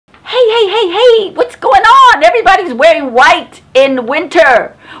Hey, what's going on? Everybody's wearing white in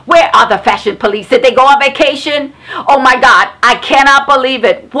winter. Where are the fashion police? Did they go on vacation? Oh my God, I cannot believe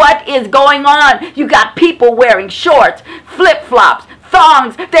it. What is going on? You got people wearing shorts, flip-flops,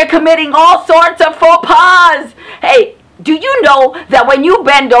 thongs. They're committing all sorts of faux pas. Hey, do you know that when you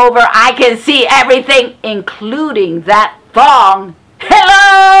bend over, I can see everything, including that thong?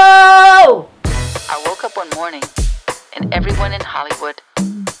 Hello! I woke up one morning and everyone in Hollywood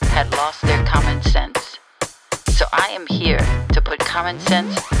had lost their common sense. So I am here to put common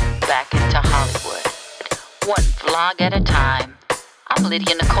sense back into Hollywood. One vlog at a time. I'm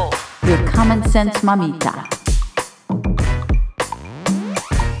Lydia Nicole, your common sense mamita.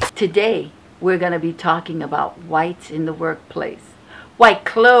 Today, we're going to be talking about whites in the workplace. White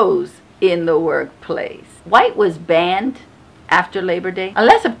clothes in the workplace. White was banned after Labor Day,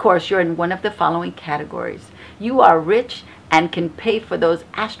 unless of course you're in one of the following categories. You are rich and can pay for those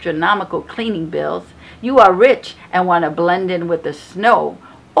astronomical cleaning bills. You are rich and want to blend in with the snow.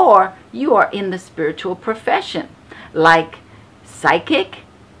 Or you are in the spiritual profession, like psychic,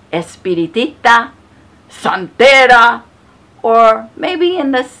 espiritista, santera, or maybe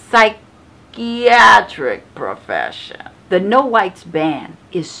in the psychiatric profession. The no whites ban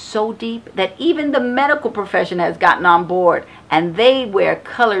is so deep that even the medical profession has gotten on board, and they wear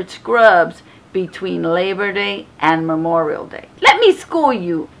colored scrubs between Labor Day and Memorial Day. Let me school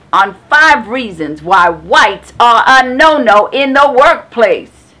you on 5 reasons why whites are a no-no in the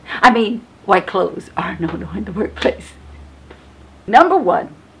workplace. I mean, white clothes are a no-no in the workplace. Number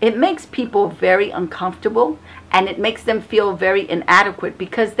 1, it makes people very uncomfortable, and it makes them feel very inadequate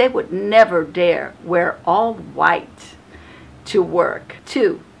because they would never dare wear all white to work.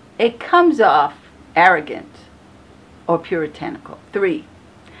 2, it comes off arrogant or puritanical. 3,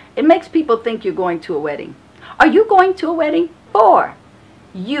 it makes people think you're going to a wedding. Are you going to a wedding? 4,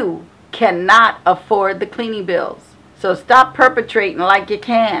 you cannot afford the cleaning bills, so stop perpetrating like you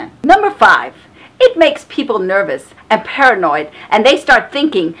can. Number 5, it makes people nervous and paranoid, and they start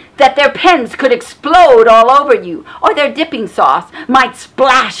thinking that their pens could explode all over you, or their dipping sauce might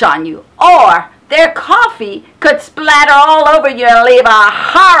splash on you, or their coffee could splatter all over you and leave a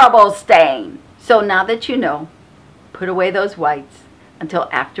horrible stain. So now that you know, put away those whites until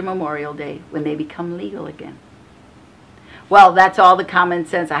after Memorial Day when they become legal again. Well, that's all the common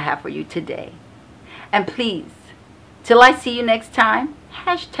sense I have for you today. And please, till I see you next time,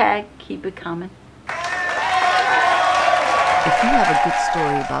 hashtag keep it common. If you have a good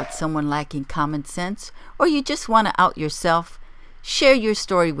story about someone lacking common sense, or you just want to out yourself, share your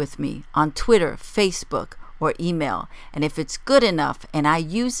story with me on Twitter, Facebook, or email. And if it's good enough and I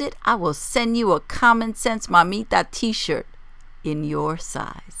use it, I will send you a Common Sense Mamita t-shirt in your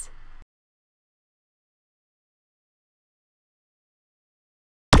size.